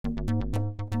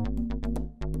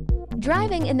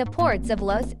Driving in the ports of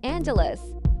Los Angeles.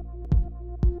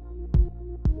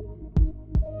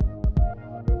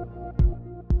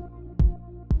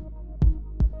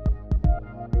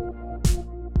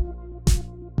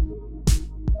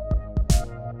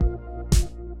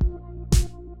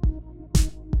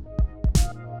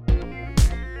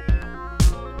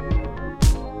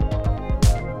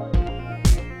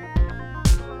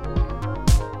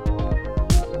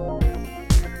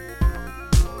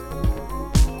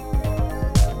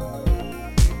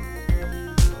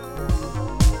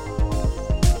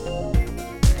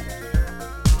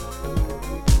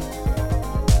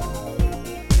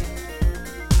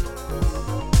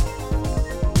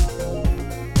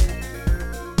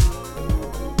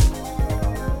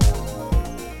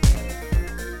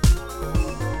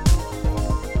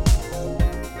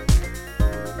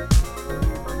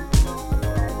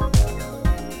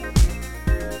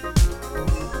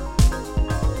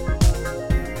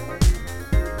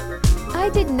 I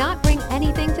did not bring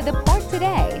anything to the port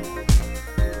today.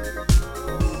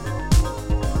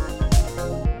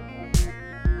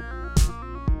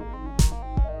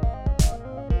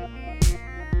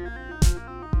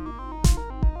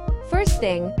 First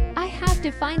thing, I have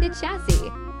to find a chassis.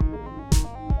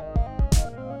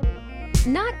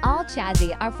 Not all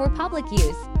chassis are for public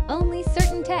use, only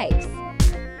certain types.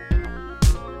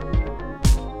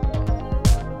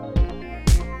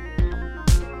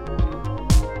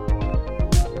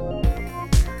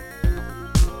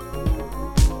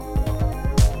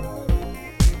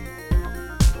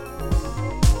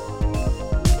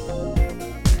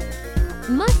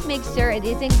 Must make sure it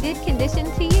is in good condition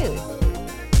to use.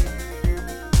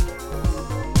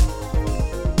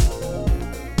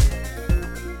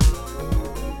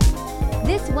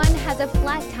 This one has a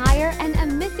flat tire and a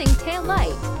missing tail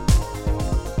light.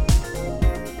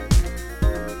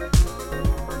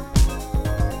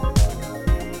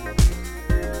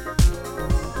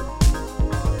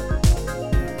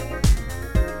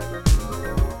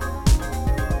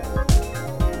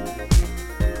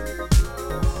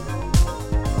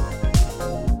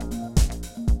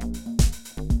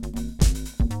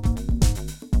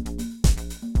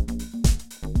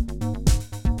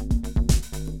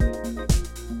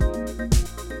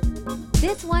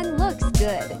 This one looks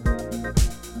good.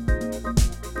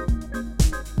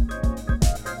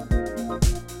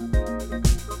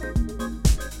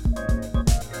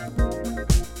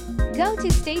 Go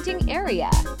to staging area.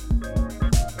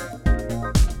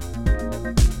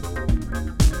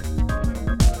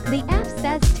 The app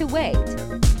says to wait.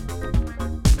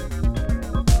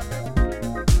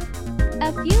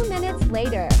 A few minutes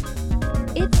later,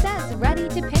 it says ready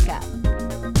to pick up.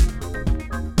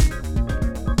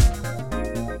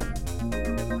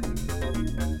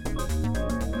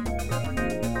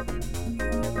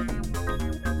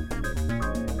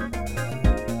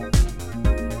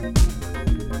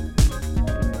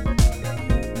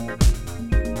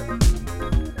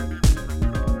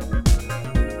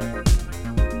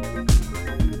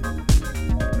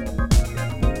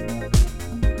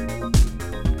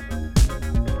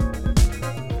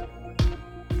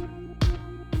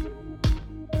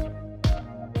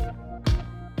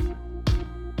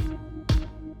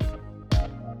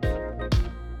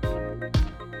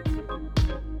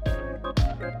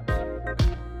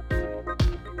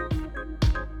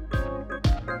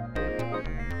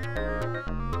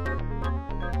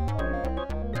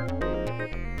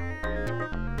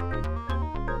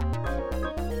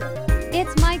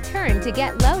 It's my turn to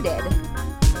get loaded.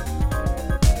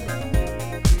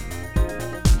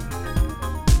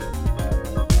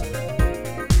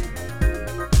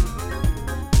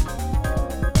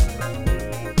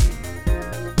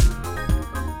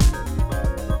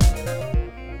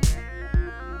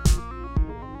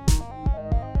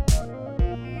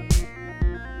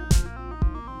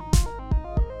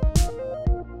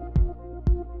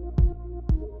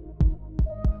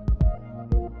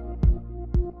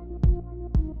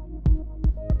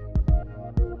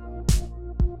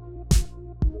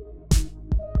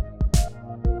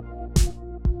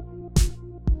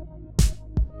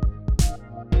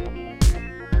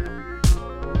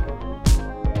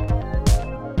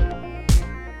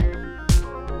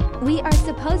 We are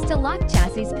supposed to lock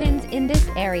chassis pins in this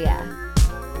area.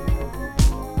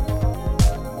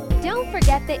 Don't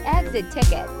forget the exit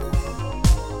ticket.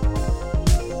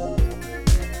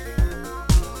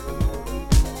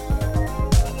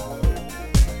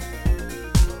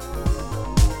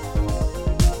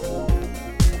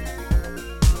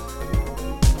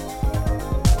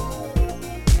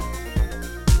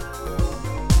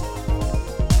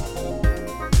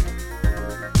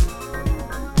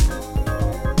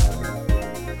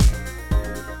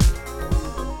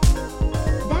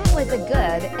 a good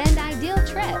and ideal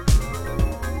trip.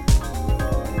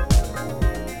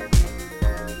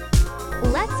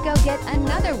 Let's go get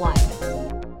another one.